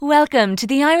Welcome to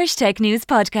the Irish Tech News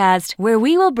Podcast, where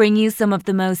we will bring you some of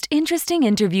the most interesting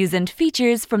interviews and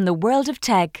features from the world of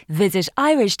tech. Visit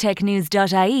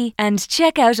irishtechnews.ie and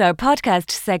check out our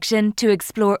podcast section to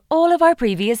explore all of our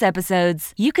previous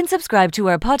episodes. You can subscribe to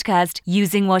our podcast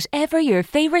using whatever your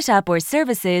favourite app or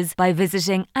service is by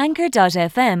visiting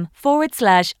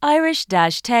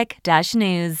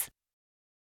anchor.fm/Irish-tech-news.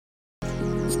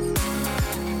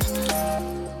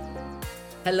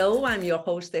 Hello, I'm your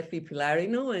host, Effie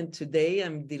Pilarino, and today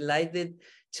I'm delighted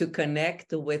to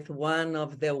connect with one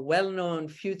of the well-known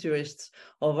futurists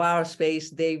of our space,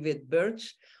 David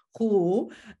Birch,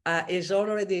 who is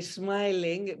already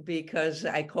smiling because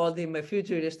I called him a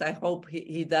futurist. I hope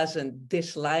he doesn't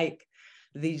dislike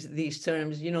these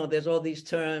terms. You know, there's all these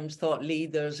terms, thought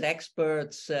leaders,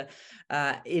 experts.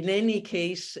 In any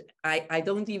case, I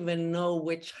don't even know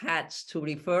which hats to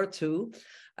refer to.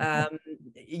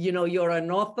 You know, you're an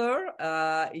author,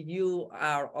 you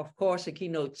are, of course, a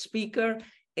keynote speaker,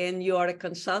 and you are a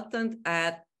consultant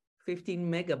at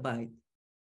 15 Megabyte,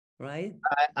 right?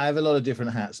 I have a lot of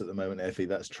different hats at the moment, Effie,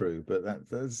 that's true, but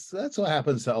that's what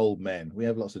happens to old men. We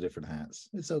have lots of different hats.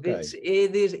 It's okay.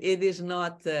 It is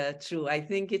not true. I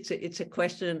think it's a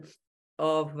question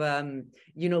of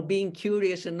you know, being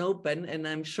curious and open, and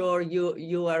I'm sure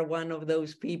you are one of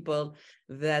those people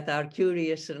that are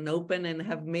curious and open and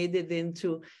have made it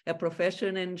into a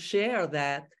profession and share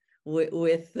that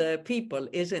with people.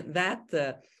 Isn't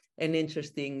that an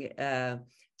interesting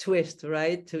twist,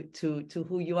 right, to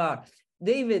who you are?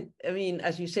 David, I mean,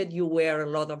 as you said, you wear a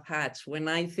lot of hats. When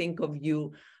I think of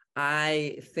you,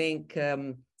 I think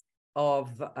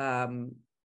of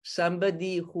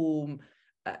somebody who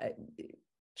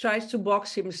tries to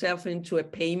box himself into a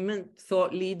payment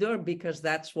thought leader because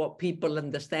that's what people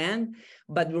understand,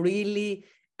 but really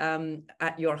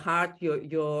at your heart,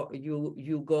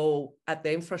 you go at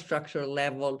the infrastructure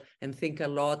level and think a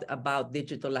lot about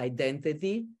digital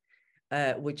identity,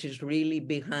 which is really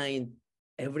behind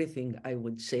everything, I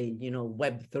would say, you know,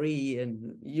 Web3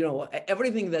 and, you know,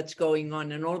 everything that's going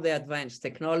on and all the advanced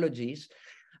technologies.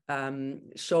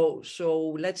 So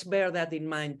let's bear that in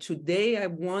mind. Today, I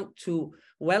want to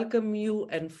welcome you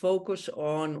and focus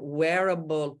on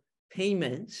wearable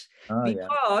payments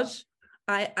because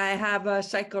I have a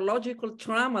psychological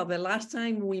trauma. The last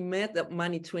time we met at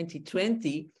Money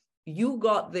 2020, you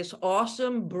got this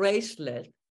awesome bracelet,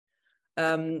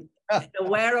 a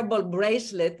wearable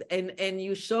bracelet, and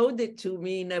you showed it to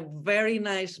me in a very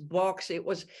nice box. It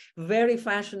was very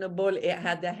fashionable. It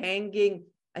had a hanging,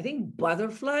 I think,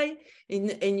 butterfly,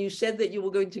 and you said that you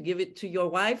were going to give it to your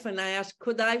wife, and I asked,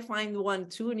 could I find one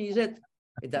too? And he said,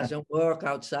 it doesn't work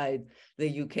outside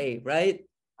the UK, right?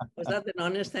 Was that an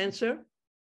honest answer?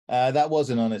 That was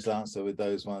an honest answer with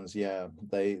those ones. Yeah,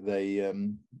 they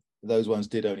those ones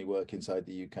did only work inside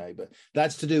the UK, but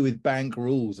that's to do with bank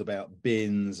rules about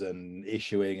bins and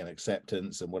issuing and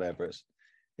acceptance and whatever.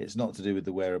 It's not to do with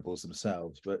the wearables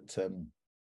themselves, but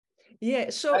yeah.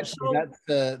 So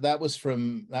that was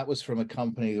from a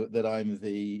company that I'm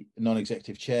the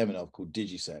non-executive chairman of called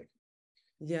DigiSec.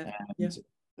 Yeah, and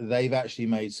they've actually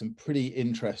made some pretty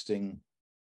interesting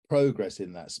progress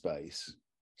in that space.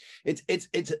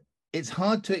 It's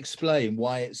hard to explain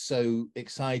why it's so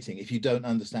exciting if you don't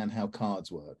understand how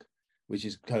cards work, which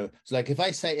is kind of, it's like if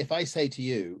I say to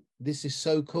you, this is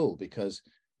so cool because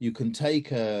you can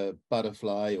take a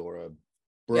butterfly or a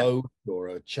brooch or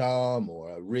a charm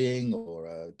or a ring or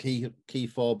a key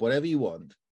fob, whatever you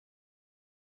want,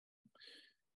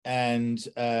 and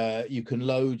you can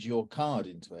load your card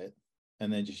into it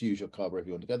and then just use your card wherever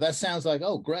you want to go. That sounds like,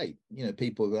 oh, great. You know,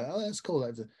 people go, oh, that's cool.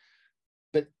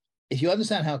 But if you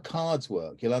understand how cards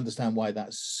work, you'll understand why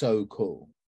that's so cool.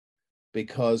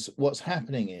 Because what's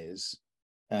happening is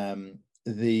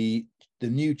the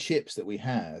new chips that we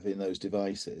have in those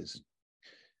devices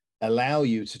allow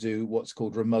you to do what's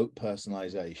called remote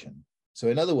personalization. So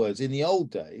in other words, in the old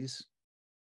days,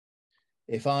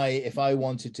 if I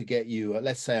wanted to get you,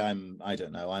 let's say I'm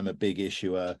a big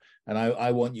issuer and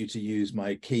I want you to use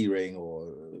my key ring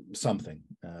or something.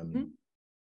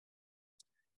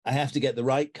 I have to get the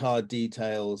right card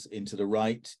details into the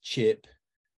right chip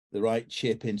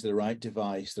into the right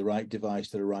device to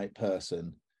the right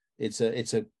person. It's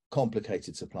a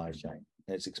complicated supply chain.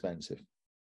 It's expensive.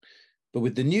 But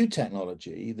with the new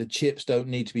technology, the chips don't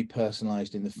need to be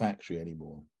personalized in the factory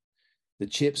anymore. The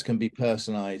chips can be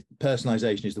personalized.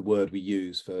 Personalization is the word we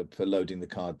use for loading the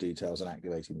card details and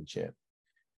activating the chip.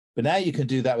 But now you can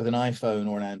do that with an iPhone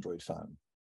or an Android phone.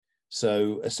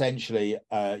 So essentially,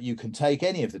 you can take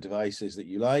any of the devices that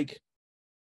you like.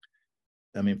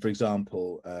 I mean, for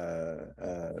example,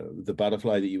 the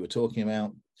butterfly that you were talking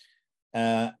about,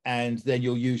 and then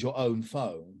you'll use your own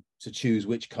phone to choose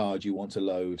which card you want to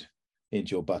load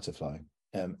into your butterfly.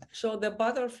 So the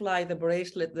butterfly, the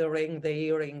bracelet, the ring, the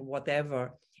earring,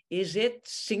 whatever, is it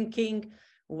syncing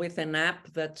with an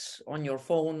app that's on your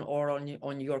phone or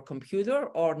on your computer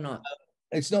or not?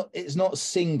 It's not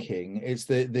syncing. It's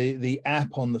the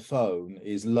app on the phone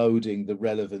is loading the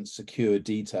relevant secure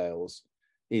details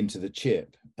into the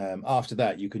chip. After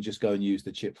that, you can just go and use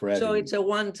the chip forever. So it's a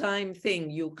one-time thing.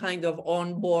 You kind of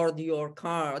onboard your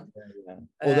card. Yeah.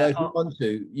 Although if you want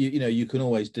to, you can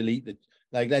always delete the,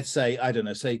 like, let's say, I don't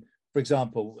know, say, for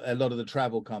example, a lot of the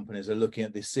travel companies are looking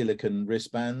at the silicone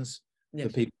wristbands for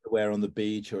people to wear on the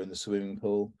beach or in the swimming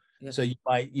pool. Yes. So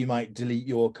you might delete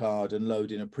your card and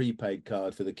load in a prepaid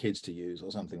card for the kids to use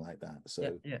or something like that.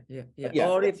 So yeah.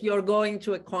 Or if you're going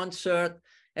to a concert,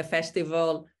 a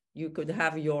festival, you could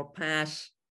have your pass,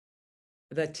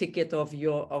 the ticket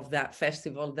of that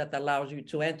festival that allows you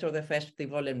to enter the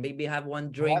festival and maybe have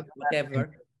one drink,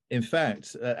 whatever. In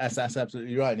fact, that's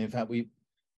absolutely right. And in fact,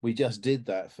 we just did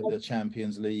that for the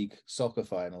Champions League soccer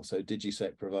final. So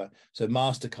DigiSec so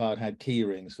MasterCard had key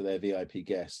rings for their VIP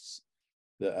guests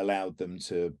that allowed them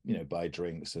to, buy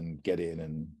drinks and get in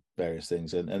and various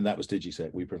things. And that was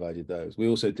DigiSec. We provided those. We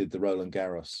also did the Roland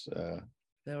Garros.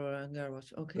 The Roland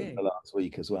Garros, okay. Last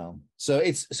week as well. So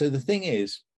the thing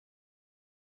is,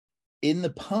 in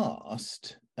the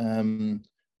past,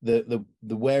 the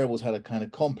wearables had a kind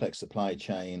of complex supply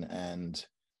chain, and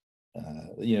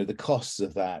the costs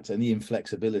of that and the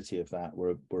inflexibility of that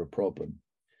were a problem.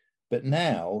 But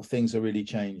now things are really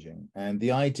changing, and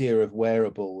the idea of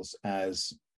wearables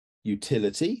as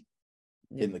utility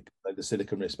in the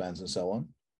silicone wristbands and so on,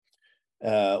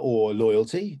 or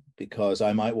loyalty, because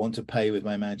I might want to pay with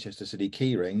my Manchester City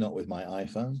keyring, not with my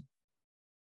iPhone,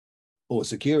 or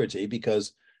security,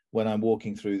 because when I'm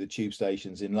walking through the tube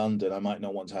stations in London, I might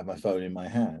not want to have my phone in my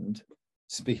hand.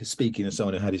 Speaking as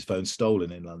someone who had his phone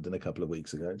stolen in London a couple of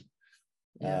weeks ago,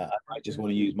 I might just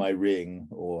want to use my ring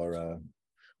or...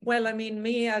 Well, I mean,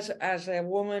 me as a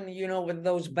woman, with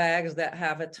those bags that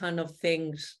have a ton of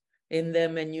things in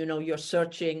them, and, you're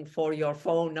searching for your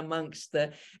phone amongst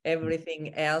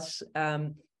everything else.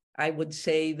 I would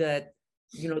say that,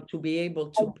 to be able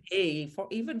to pay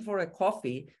even for a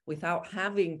coffee without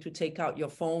having to take out your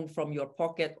phone from your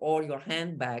pocket or your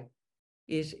handbag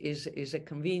is a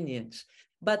convenience.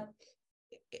 But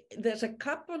there's a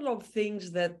couple of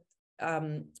things that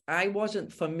I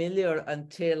wasn't familiar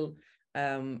until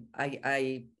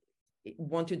I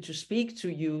wanted to speak to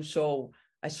you. So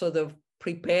I sort of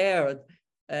prepared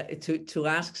to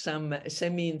ask some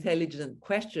semi-intelligent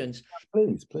questions.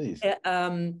 Please.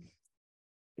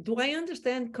 Do I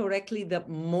understand correctly that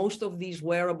most of these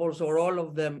wearables, or all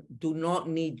of them, do not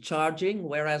need charging,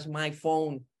 whereas my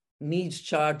phone needs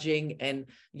charging? And,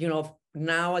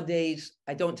 nowadays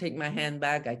I don't take my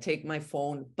handbag, I take my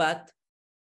phone, but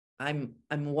I'm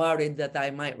worried that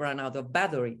I might run out of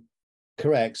battery.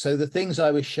 Correct. So the things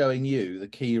I was showing you, the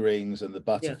key rings and the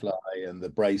butterfly and the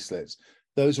bracelets,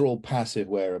 those are all passive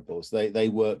wearables. They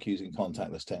work using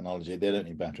contactless technology. They don't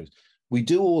need batteries. We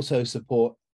do also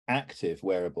support active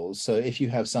wearables. So if you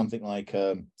have something like,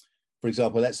 for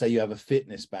example, let's say you have a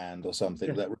fitness band or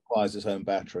something that requires its own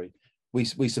battery, we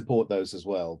support those as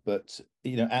well. But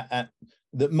that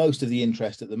most of the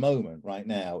interest at the moment right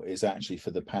now is actually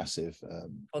for the passive.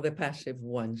 For the passive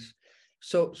ones.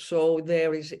 So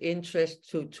there is interest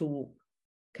to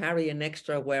carry an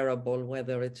extra wearable,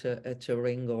 whether it's a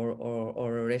ring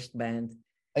or a wristband.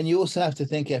 And you also have to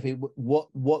think, Effie,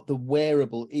 what the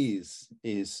wearable is.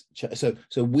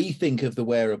 So we think of the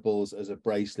wearables as a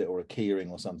bracelet or a keyring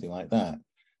or something like that.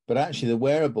 But actually, the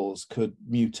wearables could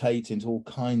mutate into all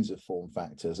kinds of form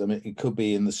factors. I mean, it could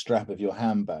be in the strap of your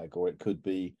handbag, or it could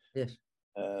be, it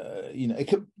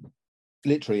could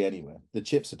literally anywhere. The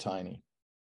chips are tiny.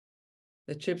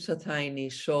 The chips are tiny.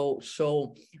 So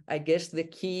I guess the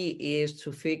key is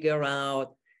to figure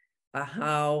out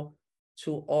how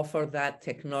to offer that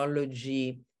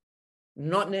technology,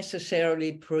 not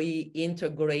necessarily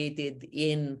pre-integrated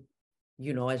in,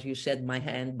 as you said, my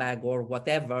handbag or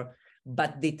whatever,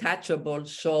 but detachable.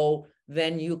 So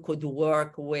then you could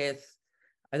work with,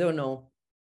 I don't know,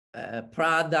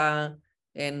 Prada,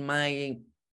 and my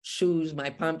shoes, my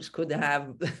pumps could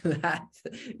have that,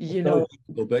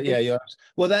 But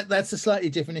well, that's a slightly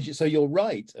different issue. So you're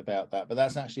right about that, but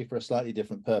that's actually for a slightly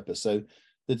different purpose. So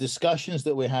the discussions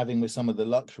that we're having with some of the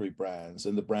luxury brands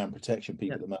and the brand protection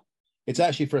people at the moment, it's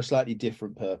actually for a slightly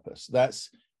different purpose. That's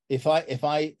if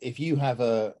you have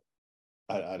a,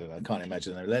 I don't know, I can't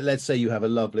imagine that. Let's say you have a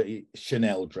lovely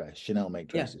Chanel dress. Chanel make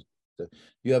dresses. So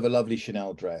you have a lovely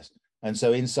Chanel dress, and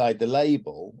so inside the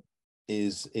label,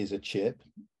 is a chip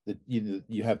that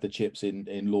you have the chips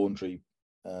in laundry.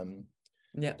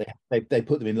 Yeah, they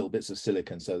put them in little bits of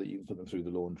silicon so that you can put them through the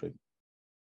laundry.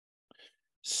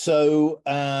 So,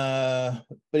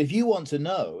 but if you want to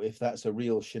know if that's a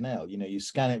real Chanel, you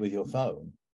scan it with your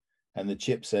phone, and the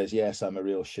chip says, yes, I'm a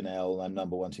real Chanel, I'm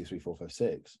number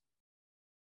 1234556.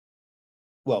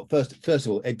 Well, first of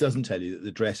all, it doesn't tell you that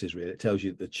the dress is real. It tells you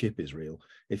that the chip is real.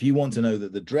 If you want to know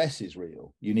that the dress is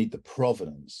real, you need the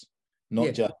provenance,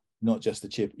 not just the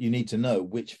chip. You need to know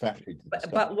which factory.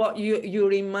 But what you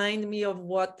remind me of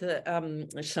what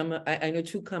I know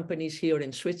two companies here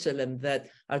in Switzerland that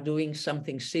are doing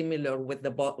something similar with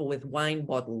with wine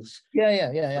bottles.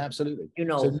 Yeah, absolutely.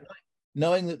 So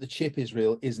knowing that the chip is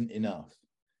real isn't enough.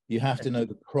 You have to know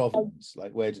the provenance,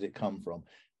 like where did it come from?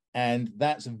 And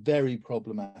that's very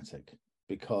problematic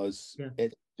because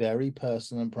it's very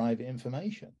personal and private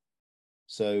information.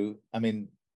 So, I mean,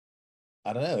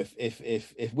 I don't know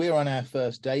if we're on our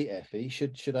first date, Effie,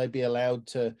 should I be allowed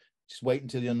to just wait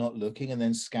until you're not looking and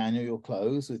then scan your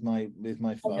clothes with my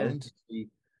phone to see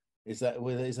is that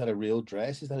a real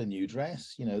dress? Is that a new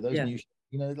dress? Those new,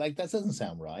 like that doesn't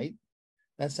sound right.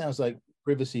 That sounds like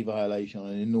privacy violation on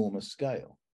an enormous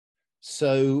scale.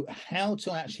 So how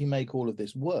to actually make all of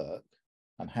this work,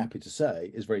 I'm happy to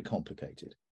say, is very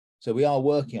complicated. So we are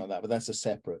working on that, but that's a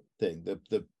separate thing.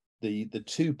 The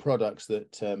two products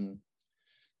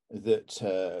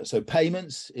so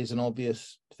payments is an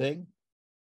obvious thing,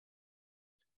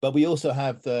 but we also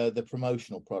have the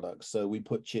promotional products. So we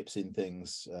put chips in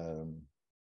things,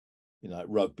 like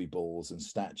rugby balls and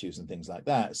statues and things like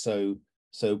that. So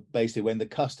basically, when the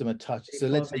customer touches, so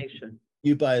let's say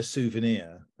you buy a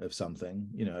souvenir of something,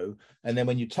 and then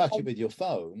when you touch it with your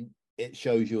phone, it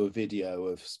shows you a video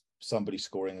of somebody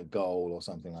scoring a goal or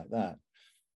something like that.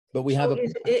 But we have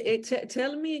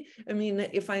tell me, I mean,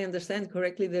 if I understand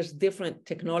correctly, there's different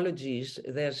technologies.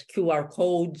 There's QR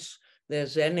codes,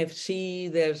 there's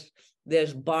NFC,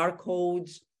 there's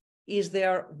barcodes. Is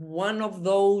there one of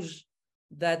those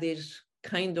that is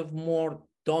kind of more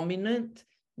dominant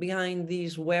behind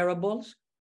these wearables?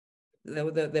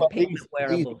 The payment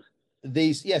wearables.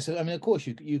 These, yes. I mean, of course,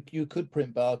 you could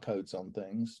print barcodes on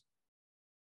things,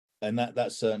 and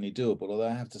that's certainly doable. Although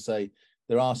I have to say,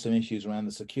 there are some issues around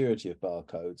the security of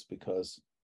barcodes because,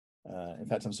 in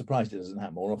fact, I'm surprised it doesn't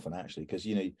happen more often actually, because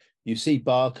you see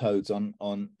barcodes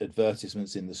on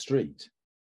advertisements in the street.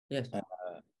 Yes.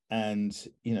 And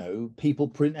people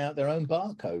print out their own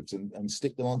barcodes and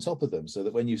stick them on top of them so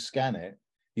that when you scan it,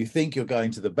 you think you're going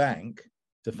to the bank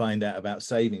to find out about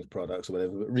savings products or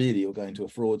whatever, but really you're going to a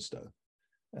fraudster.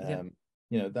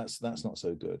 That's not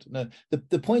so good. No,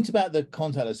 the point about the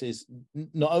contactless is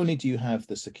not only do you have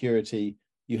the security,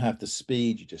 you have the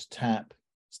speed, you just tap,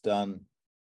 it's done.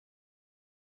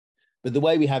 But the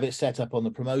way we have it set up on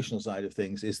the promotional side of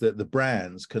things is that the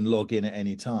brands can log in at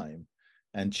any time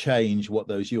and change what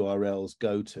those URLs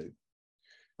go to.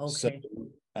 Okay.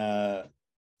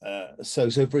 So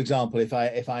for example, if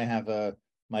I have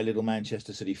my little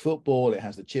Manchester City football, it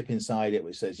has the chip inside it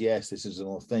which says, yes, this is an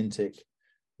authentic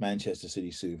Manchester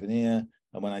City souvenir.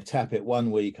 And when I tap it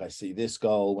one week, I see this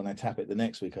goal. When I tap it the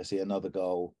next week, I see another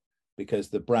goal, because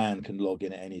the brand can log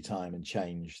in at any time and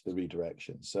change the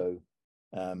redirection. So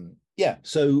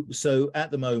so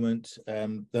at the moment,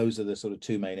 those are the sort of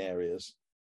two main areas,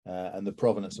 and the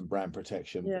provenance and brand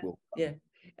protection.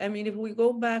 I mean, if we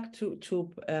go back to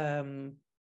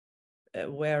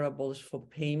wearables for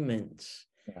payments,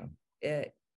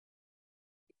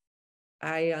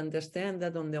 I understand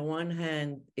that on the one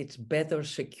hand, it's better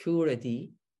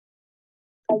security,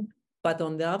 but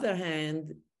on the other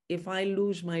hand, if I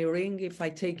lose my ring, if I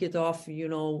take it off,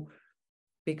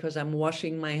 because I'm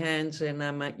washing my hands and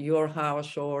I'm at your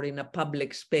house or in a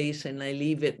public space and I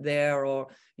leave it there, or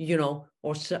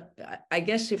I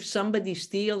guess if somebody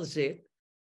steals it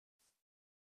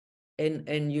and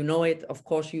it, of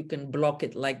course you can block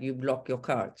it like you block your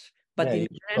cards. But in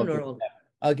general,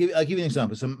 I'll give you an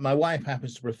example. So my wife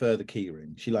happens to prefer the key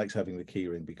ring. She likes having the key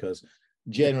ring because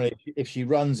generally, if she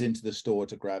runs into the store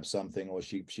to grab something, or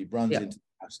she runs into the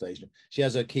gas station, she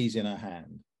has her keys in her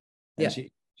hand, and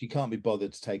she can't be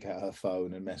bothered to take out her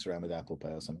phone and mess around with Apple Pay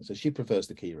or something. So she prefers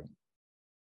the key ring.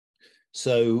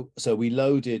 So we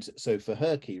loaded. So for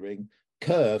her key ring,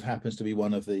 Curve happens to be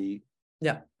one of the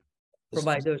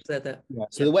providers that.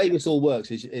 So the way this all works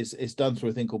is done through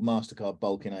a thing called MasterCard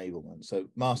bulk enablement. So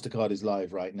MasterCard is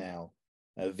live right now.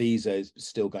 Visa is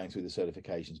still going through the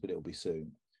certifications, but it will be soon.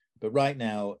 But right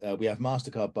now we have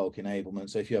MasterCard bulk enablement.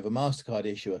 So if you have a MasterCard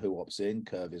issuer who opts in,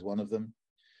 Curve is one of them.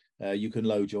 You can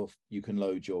load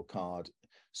your card.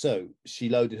 So she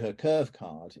loaded her Curve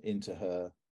card into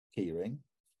her keyring,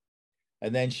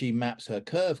 and then she maps her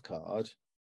curve card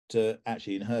to,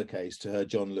 actually in her case, to her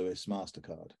John Lewis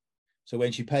MasterCard. So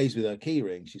when she pays with her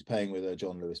keyring, she's paying with her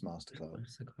John Lewis MasterCard.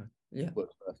 Yeah,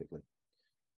 works perfectly.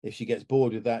 If she gets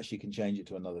bored with that, she can change it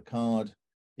to another card.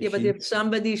 but if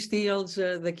somebody steals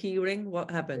the key ring,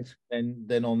 what happens?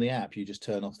 Then on the app, you just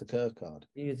turn off the curve card.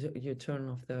 You turn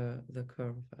off the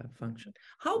curve function.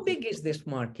 How big is this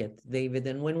market, David?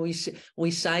 And when we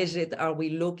size it, are we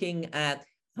looking at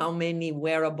how many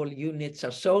wearable units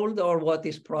are sold or what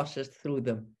is processed through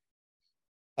them?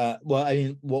 Well, I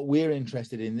mean, what we're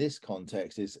interested in this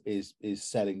context is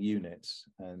selling units,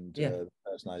 and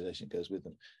personalization goes with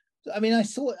them. I mean,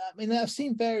 I've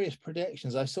seen various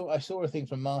predictions. I saw a thing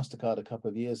from MasterCard a couple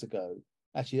of years ago.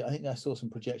 Actually, I think I saw some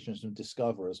projections from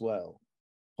Discover as well,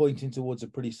 pointing towards a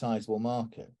pretty sizable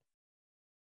market.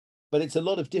 But it's a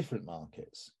lot of different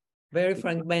markets. Very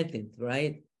fragmented,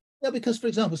 right? Yeah, because for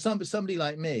example, somebody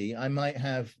like me, I might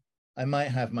have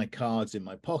my cards in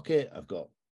my pocket. I've got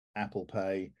Apple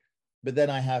Pay, but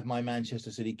then I have my Manchester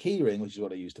City keyring, which is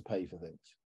what I use to pay for things.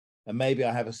 And maybe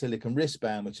I have a silicone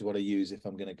wristband, which is what I use if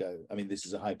I'm going to go. I mean, this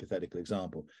is a hypothetical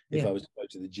example. If I was to go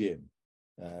to the gym,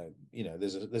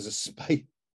 there's a spate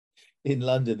in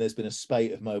London. There's been a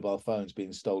spate of mobile phones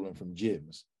being stolen from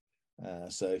gyms.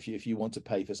 So if you want to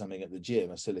pay for something at the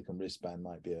gym, a silicone wristband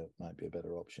might be a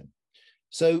better option.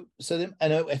 So then, I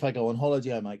know if I go on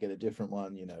holiday, I might get a different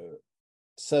one.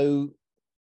 So.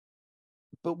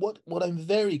 But what I'm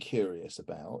very curious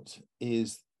about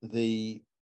is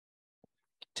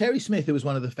Terry Smith, who was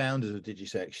one of the founders of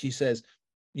DigiSec. She says,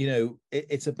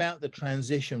 it's about the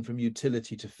transition from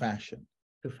utility to fashion.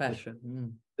 To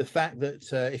fashion. The fact that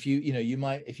if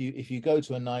you go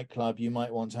to a nightclub, you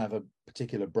might want to have a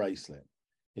particular bracelet.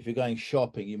 If you're going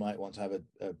shopping, you might want to have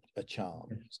a charm.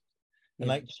 Yes. And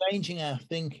like changing our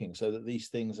thinking so that these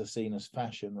things are seen as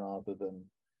fashion rather than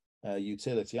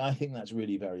utility. I think that's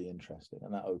really very interesting,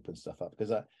 and that opens stuff up,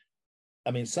 because I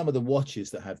mean, some of the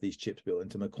watches that have these chips built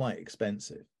into them are quite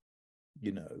expensive,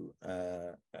 and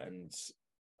it's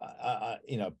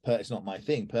not my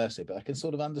thing personally, but I can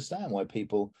sort of understand why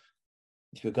people,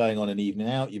 if you're going on an evening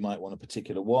out, you might want a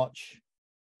particular watch,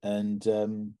 and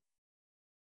the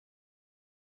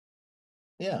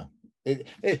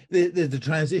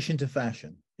transition to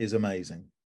fashion is amazing.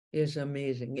 Is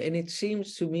amazing. And it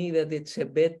seems to me that it's a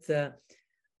bit,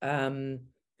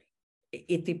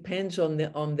 it depends on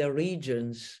the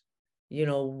regions,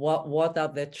 what are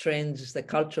the trends, the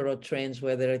cultural trends,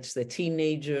 whether it's the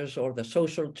teenagers or the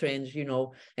social trends,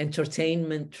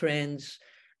 entertainment trends,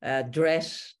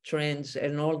 dress trends,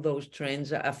 and all those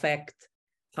trends affect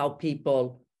how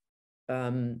people,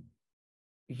 and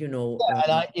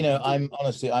I'm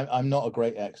honestly, I'm not a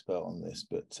great expert on this,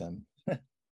 but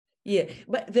yeah,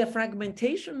 but the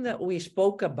fragmentation that we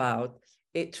spoke about,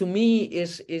 to me,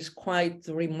 is quite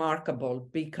remarkable,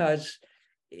 because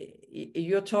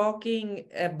you're talking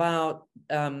about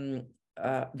the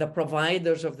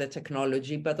providers of the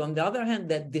technology, but on the other hand,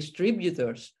 the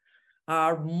distributors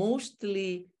are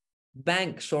mostly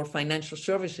banks or financial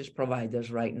services providers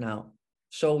right now.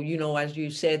 So, as you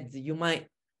said, you might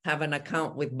have an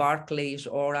account with Barclays,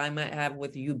 or I might have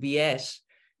with UBS,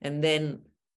 and then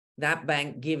that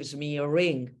bank gives me a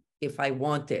ring if I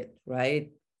want it,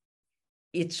 right?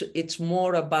 It's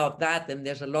more about that, and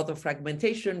there's a lot of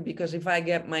fragmentation, because if I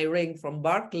get my ring from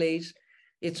Barclays,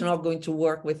 it's not going to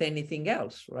work with anything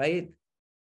else, right?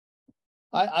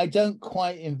 I don't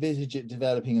quite envisage it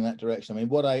developing in that direction. I mean,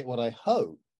 what I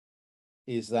hope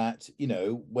is that,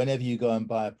 whenever you go and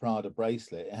buy a Prada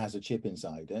bracelet, it has a chip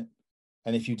inside it.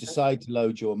 And if you decide to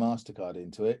load your MasterCard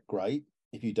into it, great.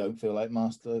 If you don't feel like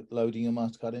loading your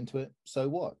MasterCard into it, so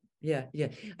what? Yeah,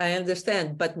 I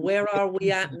understand. But where are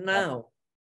we at now?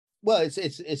 Well,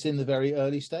 it's in the very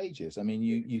early stages. I mean,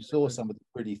 you saw some of the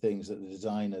pretty things that the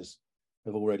designers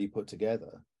have already put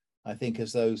together. I think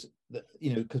as those,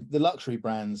 because the luxury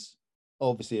brands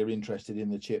obviously are interested in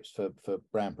the chips for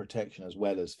brand protection as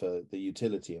well as for the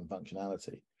utility and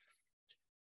functionality.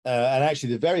 And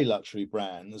actually, the very luxury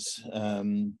brands,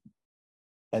 and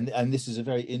this is a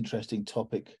very interesting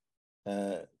topic.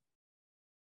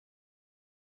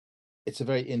 It's a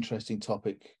very interesting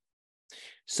topic.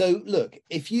 So look,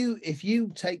 if you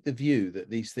take the view that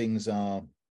these things are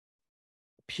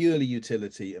purely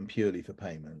utility and purely for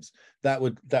payments, that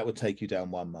would take you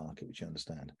down one market, which you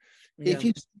understand. Yeah. If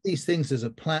you see these things as a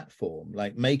platform,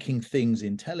 like making things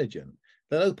intelligent,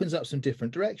 that opens up some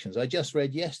different directions. I just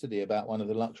read yesterday about one of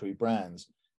the luxury brands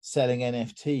selling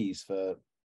NFTs for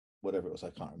whatever it was,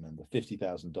 I can't remember,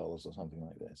 $50,000 or something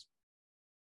like this.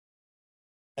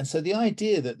 And so the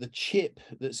idea that the chip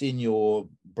that's in your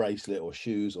bracelet or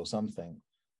shoes or something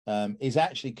is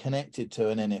actually connected to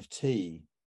an NFT,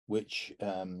 which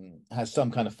has some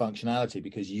kind of functionality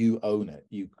because you own it,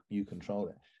 you control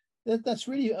it. That's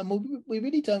really, and we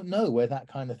really don't know where that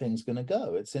kind of thing's going to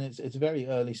go. It's in its very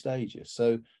early stages.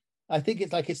 So I think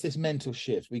it's this mental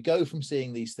shift. We go from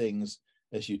seeing these things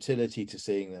as utility to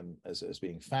seeing them as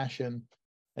being fashion.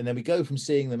 And then we go from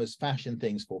seeing them as fashion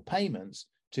things for payments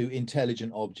to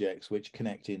intelligent objects which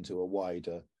connect into a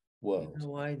wider world.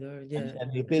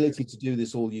 And the ability to do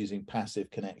this all using passive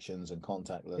connections and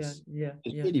contactless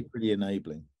is really pretty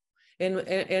enabling.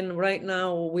 And right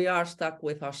now we are stuck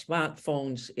with our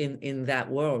smartphones in that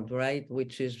world, right?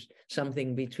 Which is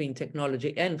something between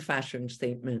technology and fashion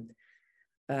statement,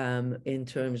 in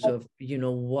terms of, you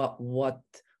know, what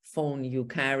phone you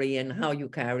carry and how you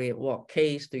carry it, what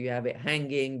case do you have it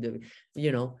hanging, the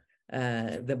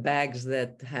bags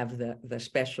that have the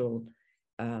special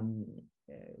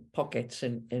pockets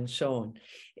and so on.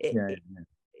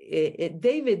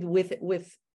 David,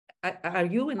 with are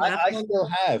you in Apple?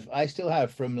 I still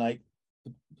have from like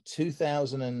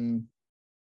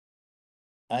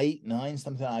 2008, 9,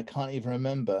 something I can't even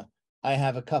remember. I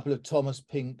have a couple of Thomas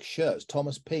Pink shirts.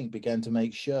 Thomas Pink began to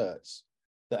make shirts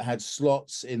that had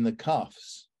slots in the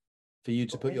cuffs for you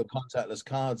to put your contactless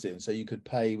cards in, so you could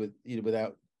pay with, you know,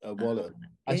 without a wallet.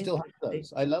 I still have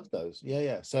those. I love those.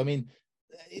 Yeah. So I mean,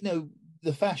 you know,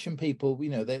 the fashion people,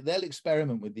 you know, they'll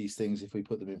experiment with these things if we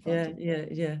put them in front of them.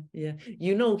 Yeah.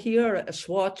 You know, here a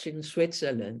Swatch in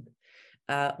Switzerland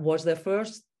was the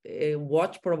first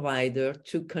watch provider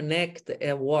to connect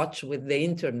a watch with the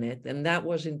internet, and that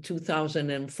was in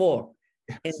 2004.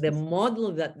 Yes. And the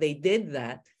model that they did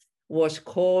that was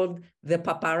called the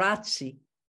paparazzi.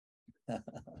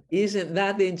 Isn't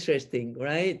that interesting,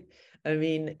 right? I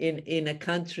mean, in a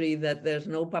country that there's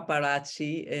no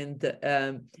paparazzi, and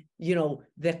you know,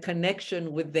 the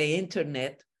connection with the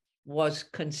internet was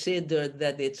considered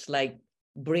that it's like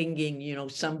bringing, you know,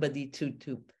 somebody to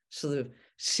sort of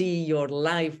see your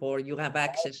life, or you have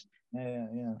access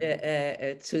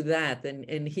to that.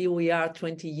 And here we are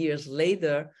 20 years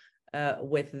later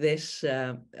with this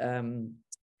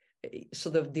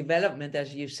sort of development,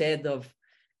 as you said, of,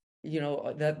 you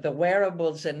know, the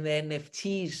wearables and the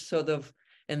NFTs sort of,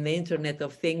 and the Internet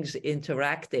of Things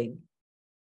interacting.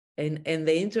 And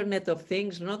the Internet of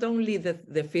Things, not only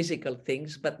the physical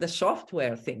things, but the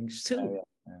software things too.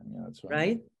 That's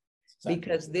right? Exactly.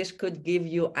 Because this could give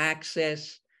you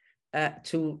access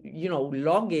to, you know,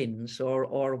 logins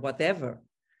or whatever.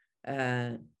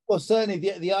 Well, certainly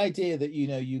the idea that, you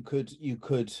know, you could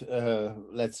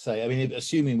let's say, I mean,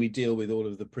 assuming we deal with all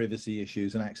of the privacy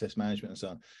issues and access management and so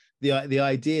on, the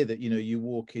idea that, you know, you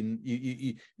walk in,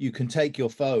 you can take your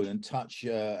phone and touch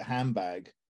a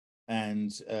handbag,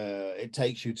 and it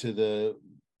takes you to the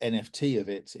NFT of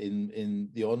it in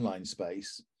the online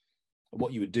space.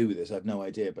 What you would do with this, I have no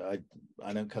idea, but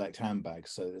I don't collect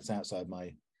handbags, so it's outside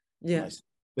my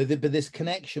But this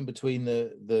connection between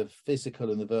the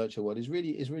physical and the virtual world is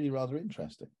really rather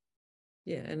interesting.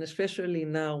 Yeah, and especially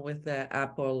now with the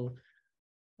Apple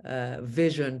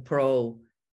Vision Pro.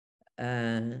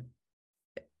 We're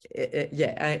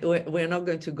not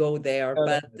going to go there,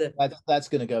 but that's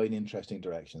going to go in interesting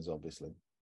directions, obviously.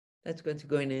 That's going to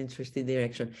go in an interesting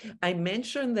direction. I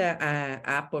mentioned the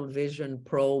Apple Vision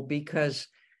Pro because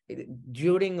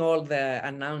during all the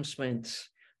announcements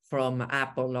from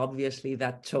Apple, obviously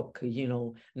that took, you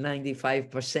know,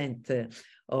 95%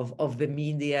 of the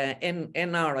media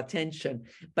and our attention.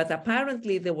 But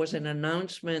apparently there was an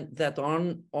announcement that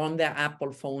on the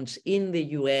Apple phones in the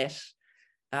US,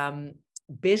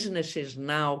 businesses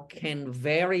now can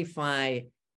verify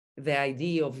the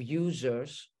ID of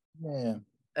users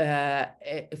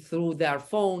through their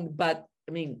phone. But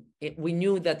I mean, we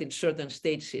knew that in certain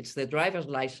states it's the driver's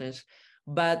license,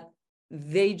 but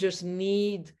they just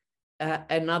need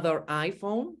another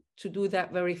iPhone to do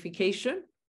that verification,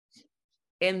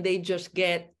 and they just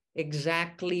get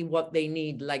exactly what they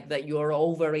need, like that you're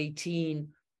over 18,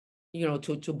 you know,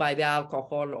 to buy the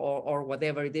alcohol or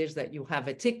whatever it is, that you have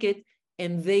a ticket,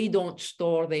 and they don't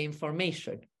store the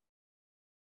information.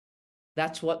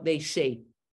 That's what they say.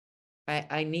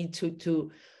 I need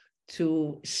to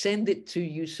send it to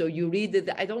you so you read it.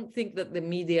 I don't think that the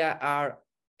media are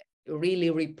really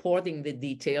reporting the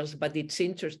details, but it's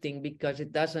interesting because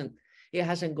it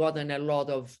hasn't gotten a lot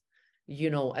of, you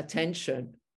know,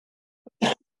 attention.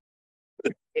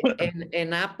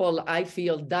 and Apple, I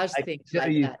feel, does things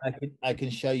like that. I can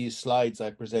show you slides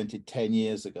I presented 10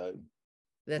 years ago.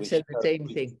 That said the same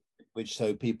thing. Which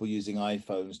show people using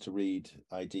iPhones to read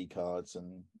ID cards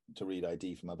and to read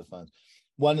ID from other phones.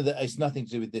 it's nothing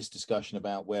to do with this discussion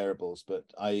about wearables, but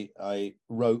I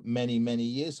wrote many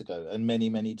years ago, and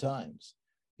many times,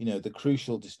 the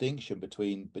crucial distinction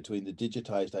between the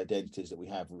digitized identities that we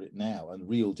have now and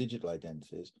real digital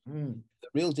identities. The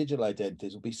real digital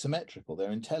identities will be symmetrical.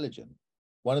 They're intelligent.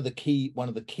 One of the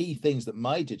key things that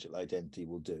my digital identity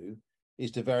will do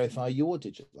is to verify your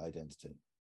digital identity.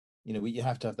 You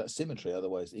have to have that symmetry.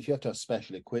 Otherwise, if you have to have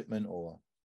special equipment, or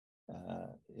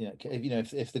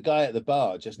if the guy at the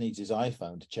bar just needs his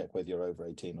iPhone to check whether you're over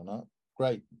 18 or not,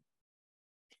 great.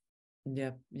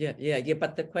 Yeah.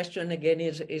 But the question again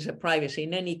is a privacy.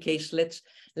 In any case,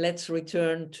 let's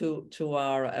return to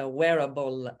our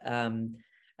wearable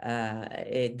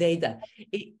data.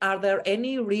 Are there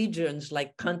any regions,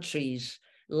 like countries,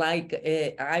 like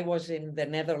I was in the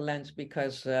Netherlands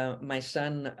because my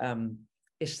son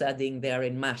is studying there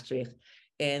in Maastricht,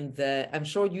 and I'm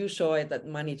sure you saw it at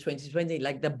Money 2020,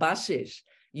 like the buses,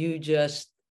 you just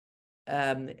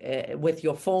with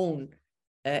your phone,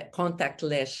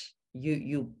 contactless.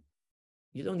 You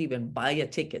don't even buy a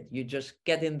ticket. You just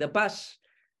get in the bus,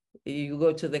 you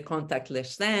go to the contactless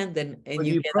stand, and well,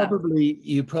 you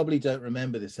probably don't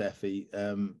remember this, Effie,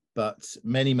 but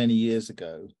many years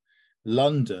ago,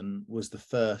 London was the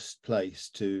first place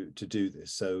to do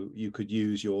this. So you could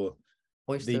use your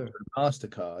Visa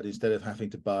MasterCard instead of having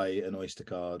to buy an Oyster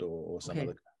card or some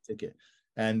other ticket.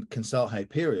 And Consult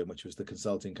Hyperion, which was the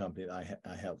consulting company that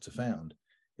I helped to found,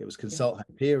 it was Consult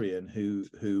Hyperion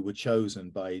who were chosen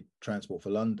by Transport for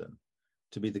London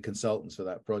to be the consultants for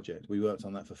that project. We worked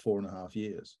on that for 4.5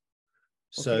 years.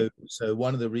 So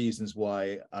one of the reasons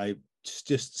why I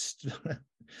just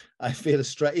I feel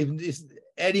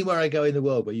anywhere I go in the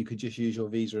world where you could just use your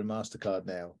Visa and MasterCard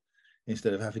now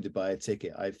instead of having to buy a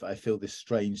ticket, I feel this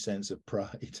strange sense of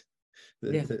pride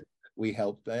that we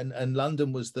helped. And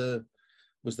London was the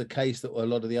case that a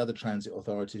lot of the other transit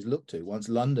authorities looked to. Once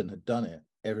London had done it,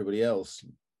 everybody else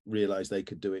realized they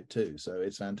could do it too. So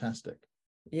it's fantastic.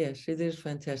 Yes, it is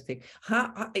fantastic.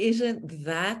 How isn't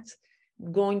that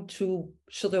going to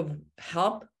sort of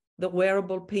help the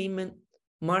wearable payment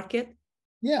market?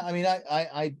 Yeah, I mean,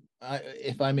 I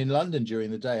if I'm in London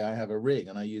during the day, I have a ring,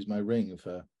 and I use my ring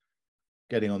for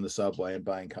getting on the subway and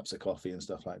buying cups of coffee and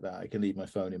stuff like that. I can leave my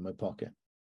phone in my pocket.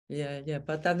 Yeah,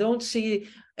 but I don't see,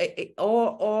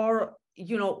 or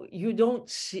you don't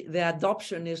see, the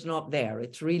adoption is not there.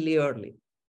 It's really early.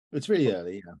 It's really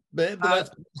early, yeah. But that's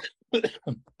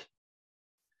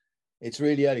it's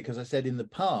really early because I said in the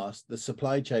past the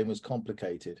supply chain was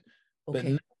complicated, but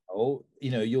now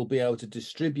you'll be able to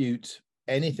distribute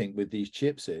anything with these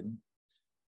chips in,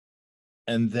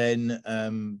 and then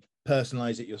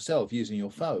personalize it yourself using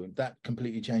your phone. That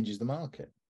completely changes the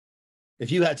market.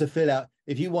 If you had to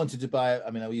if you wanted to buy,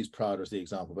 I mean, I'll use Prada as the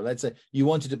example, but let's say you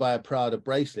wanted to buy a Prada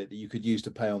bracelet that you could use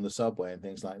to pay on the subway and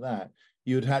things like that,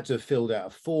 you would have to have filled out a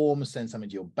form, send something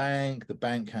to your bank. The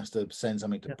bank has to send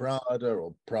something to Prada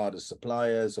or Prada's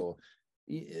suppliers, or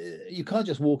you can't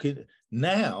just walk in.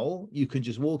 Now you can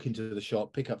just walk into the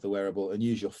shop, pick up the wearable, and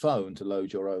use your phone to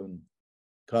load your own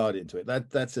card into it.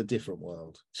 That's a different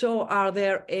world. So are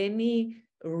there any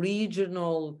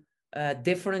regional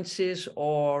differences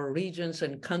or regions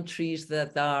and countries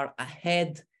that are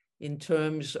ahead in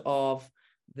terms of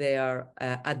their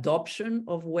adoption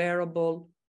of wearables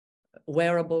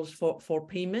for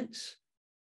payments?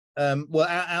 Well,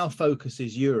 our focus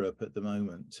is Europe at the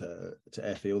moment, to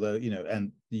Effie, although,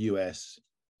 and the US,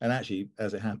 and actually,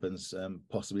 as it happens,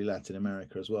 possibly Latin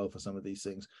America as well for some of these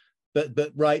things.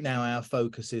 But right now, our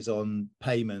focus is on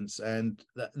payments and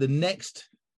the next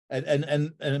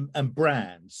and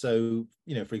brands. So,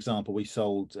 for example, we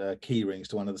sold key rings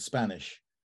to one of the Spanish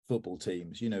football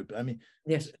teams. I mean,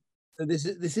 yes. So this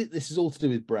is all to do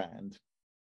with brand.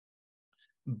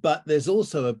 But there's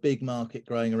also a big market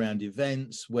growing around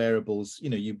events, wearables.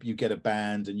 You get a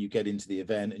band and you get into the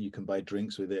event and you can buy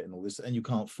drinks with it and all this, and you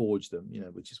can't forge them,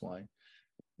 which is why.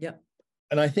 Yeah.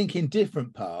 And I think in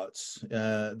different parts,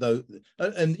 though,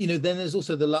 and then there's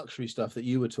also the luxury stuff that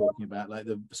you were talking about, like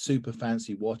the super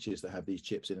fancy watches that have these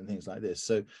chips in and things like this.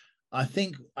 So I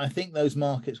think those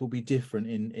markets will be different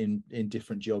in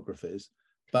different geographies.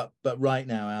 But right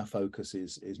now our focus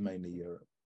is mainly Europe.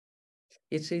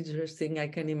 It's interesting. I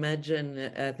can imagine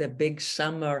the big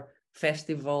summer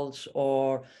festivals,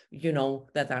 or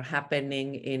that are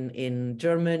happening in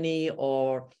Germany,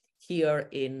 or here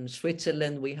in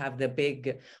Switzerland. We have the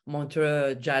big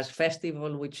Montreux Jazz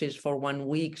Festival, which is for 1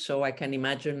 week. So I can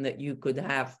imagine that you could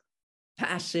have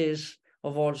passes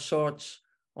of all sorts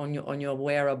on your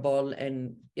wearable,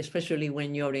 and especially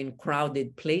when you're in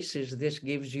crowded places, this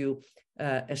gives you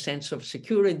a sense of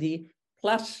security.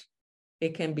 Plus,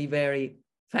 it can be very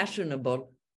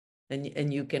fashionable,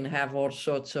 and you can have all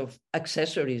sorts of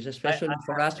accessories, especially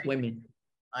for us women.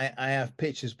 I have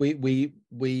pictures. We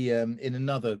in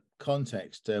another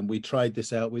context, we tried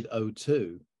this out with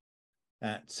O2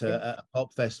 at a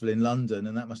pop festival in London,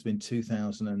 and that must have been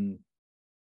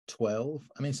 2012.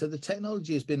 I mean, so the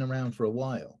technology has been around for a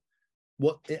while.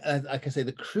 What, like I say,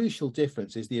 the crucial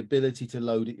difference is the ability to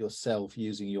load it yourself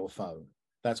using your phone.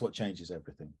 That's what changes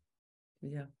everything.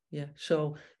 Yeah.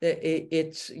 So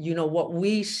it's, what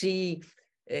we see,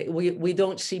 we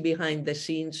don't see behind the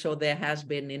scenes. So there has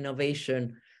been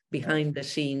innovation behind the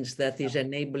scenes that is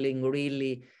enabling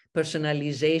really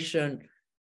personalization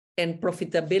and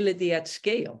profitability at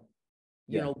scale.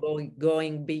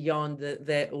 Going beyond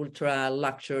the ultra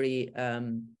luxury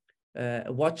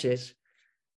watches,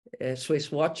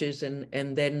 Swiss watches,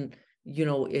 and then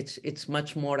it's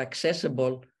much more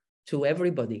accessible to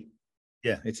everybody.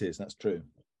 Yeah, it is. That's true.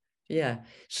 Yeah.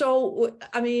 So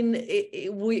I mean,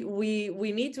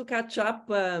 we need to catch up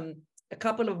a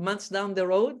couple of months down the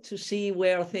road to see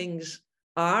where things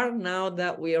are now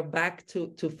that we are back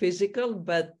to physical,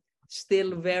 but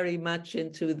still very much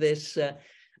into this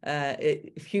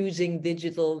fusing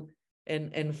digital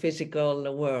and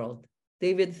physical world.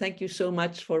 David, thank you so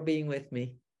much for being with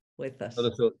us.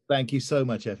 Thank you so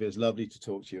much, Effie. It was lovely to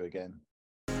talk to you again.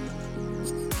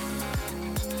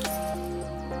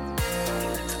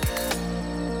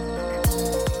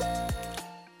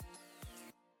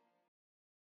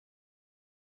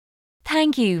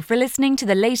 Thank you for listening to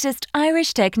the latest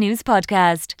Irish Tech News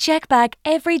podcast. Check back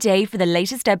every day for the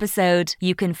latest episode.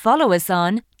 You can follow us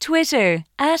on Twitter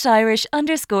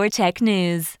 @Irish_Tech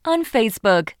News, on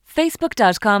Facebook,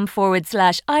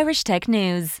 facebook.com/Irish Tech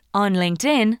News, on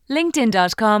LinkedIn,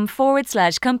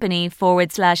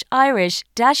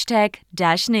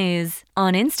 linkedin.com/Irish-Tech-News,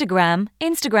 on Instagram,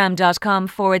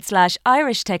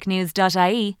 instagram.com/Irish Tech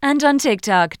News.ie, and on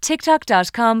TikTok,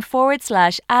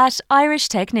 tiktok.com/@Irish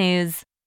Tech News.